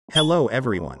Hello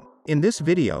everyone. In this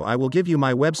video I will give you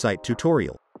my website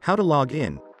tutorial, how to log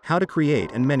in, how to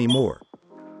create and many more.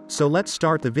 So let's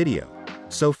start the video.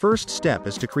 So first step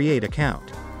is to create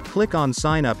account. Click on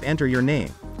sign up, enter your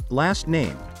name, last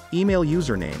name, email,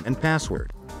 username and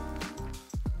password.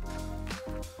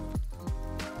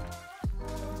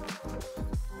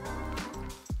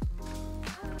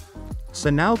 So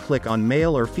now click on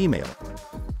male or female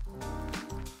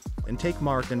and take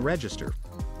mark and register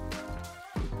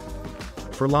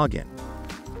for login.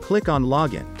 Click on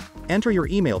login, enter your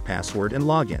email, password and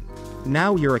login.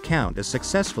 Now your account is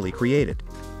successfully created.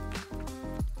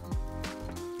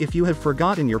 If you have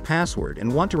forgotten your password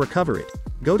and want to recover it,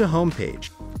 go to home page.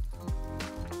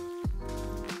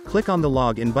 Click on the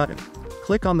login button.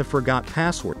 Click on the forgot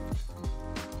password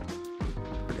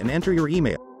and enter your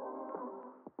email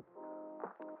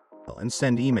and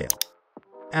send email.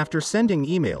 After sending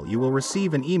email, you will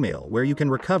receive an email where you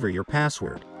can recover your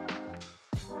password.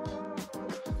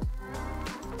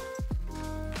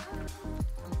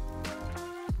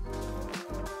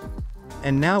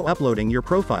 And now uploading your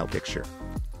profile picture.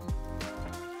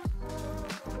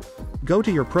 Go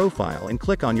to your profile and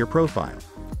click on your profile.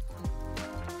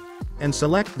 And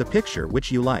select the picture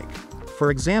which you like.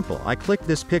 For example, I click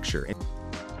this picture.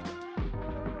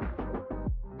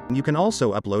 And you can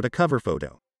also upload a cover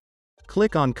photo.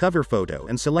 Click on cover photo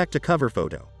and select a cover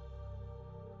photo.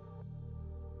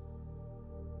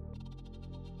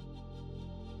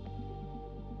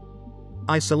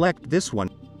 I select this one.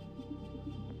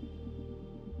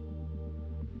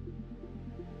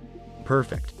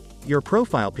 Perfect. Your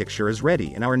profile picture is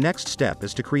ready and our next step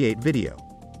is to create video.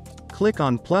 Click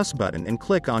on plus button and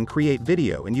click on create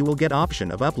video and you will get option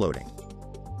of uploading.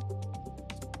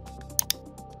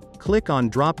 Click on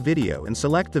drop video and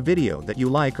select the video that you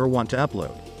like or want to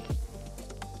upload.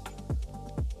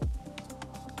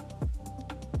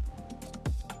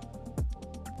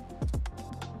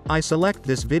 I select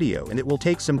this video and it will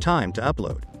take some time to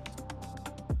upload.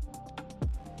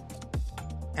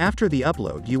 After the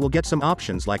upload you will get some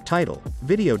options like title,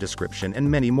 video description and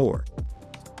many more.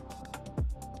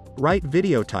 Write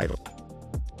video title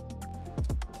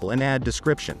and add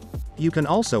description. You can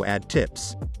also add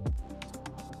tips.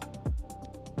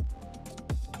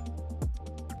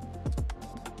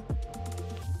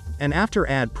 And after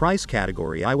add price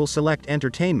category I will select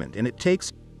entertainment and it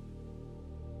takes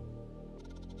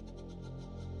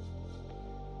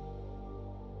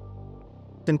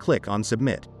and click on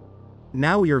submit.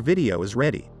 Now your video is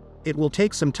ready. It will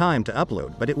take some time to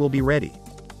upload but it will be ready.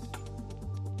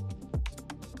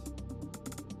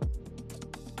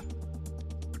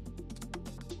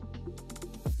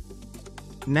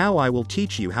 Now I will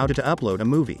teach you how to upload a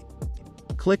movie.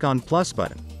 Click on plus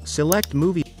button. Select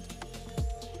movie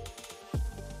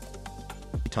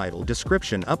title,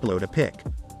 description, upload a pic.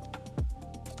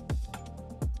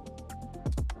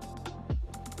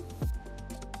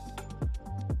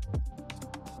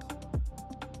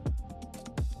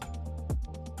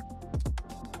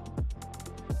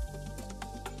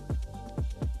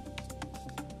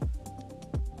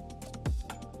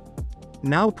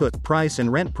 Now put price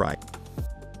and rent price.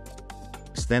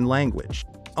 Then language.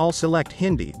 I'll select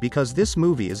Hindi because this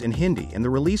movie is in Hindi and the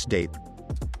release date.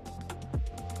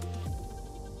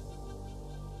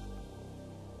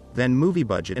 Then movie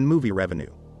budget and movie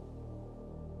revenue.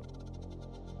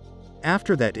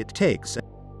 After that it takes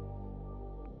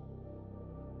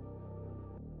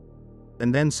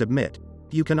and then submit.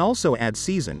 You can also add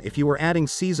season if you are adding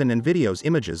season and videos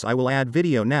images. I will add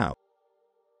video now.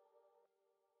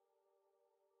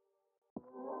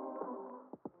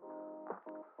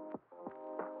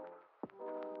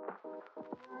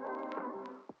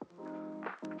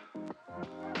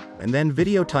 And then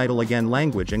video title again,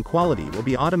 language and quality will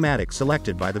be automatic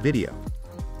selected by the video.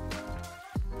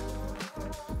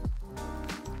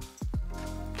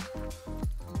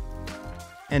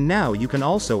 And now you can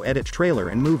also edit trailer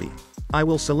and movie. I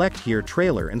will select here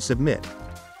trailer and submit.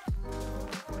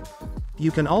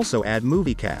 You can also add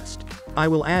movie cast. I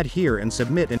will add here and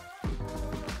submit and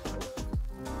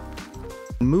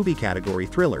movie category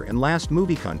thriller and last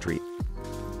movie country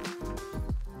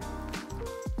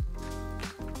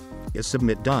is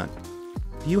submit done.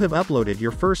 You have uploaded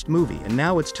your first movie and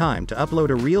now it's time to upload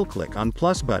a reel. Click on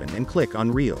plus button and click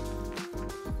on reel.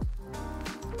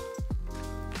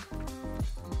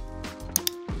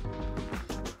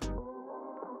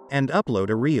 And upload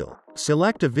a reel.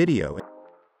 Select a video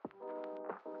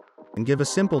and give a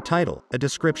simple title, a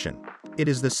description. It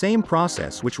is the same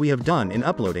process which we have done in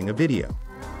uploading a video.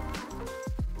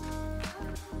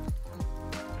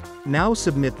 Now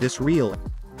submit this reel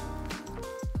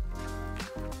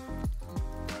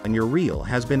and your reel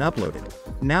has been uploaded.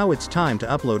 Now it's time to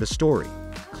upload a story.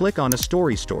 Click on a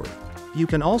story. You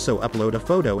can also upload a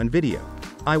photo and video.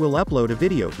 I will upload a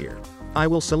video here. I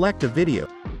will select a video,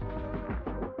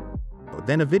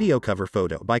 then a video cover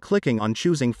photo by clicking on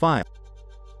choosing file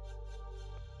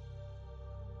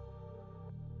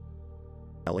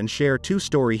and share to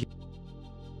story.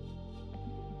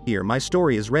 Here my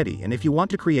story is ready, and if you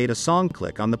want to create a song,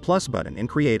 click on the plus button and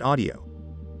create audio.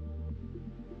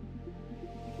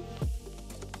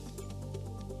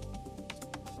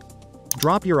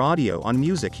 Drop your audio on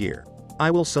music here. I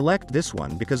will select this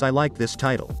one because I like this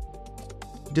title.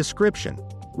 Description,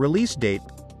 release date,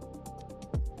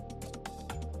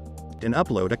 and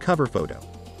upload a cover photo.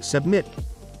 Submit.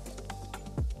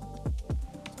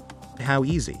 How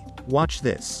easy. Watch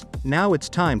this. Now it's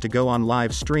time to go on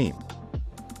live stream.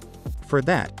 For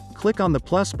that, click on the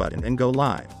plus button and go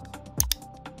live.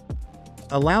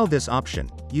 Allow this option,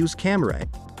 use camera,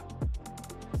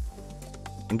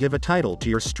 and give a title to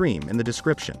your stream in the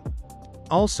description.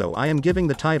 Also, I am giving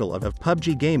the title of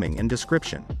PUBG Gaming in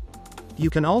description. You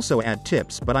can also add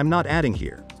tips, but I'm not adding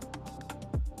here.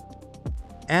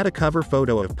 Add a cover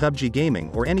photo of PUBG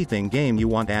Gaming or anything game you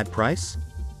want. Add price.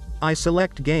 I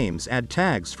select games. Add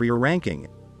tags for your ranking.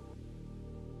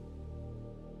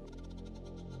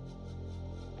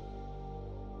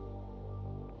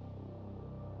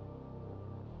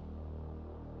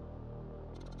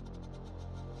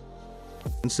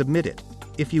 And submit it.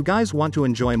 If you guys want to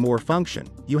enjoy more function,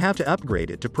 you have to upgrade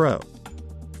it to Pro.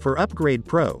 For Upgrade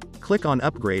Pro, click on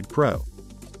Upgrade Pro.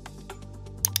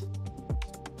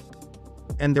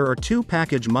 And there are two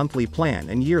package: monthly plan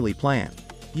and yearly plan.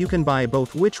 You can buy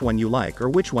both, which one you like or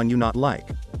which one you not like.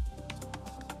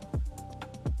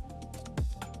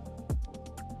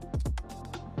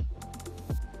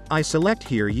 I select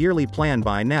here yearly plan.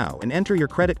 Buy now and enter your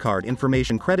credit card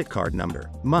information, credit card number,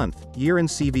 month, year and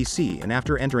CVC, and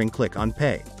after entering click on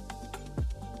pay.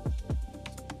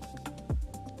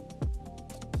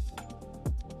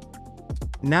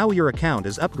 Now your account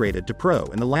is upgraded to Pro,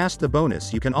 and the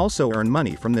bonus, you can also earn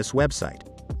money from this website.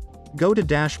 Go to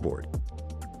dashboard.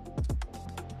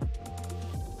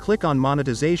 Click on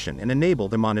monetization and enable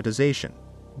the monetization.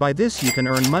 By this you can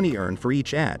earn money for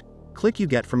each ad click you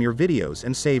get from your videos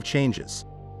and save changes.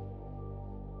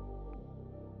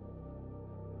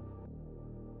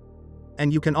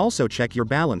 And you can also check your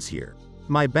balance here.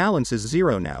 My balance is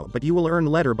 0 now, but you will earn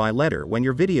letter by letter when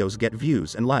your videos get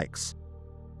views and likes.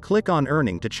 Click on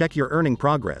earning to check your earning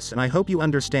progress, and I hope you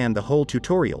understand the whole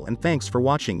tutorial, and thanks for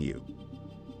watching you.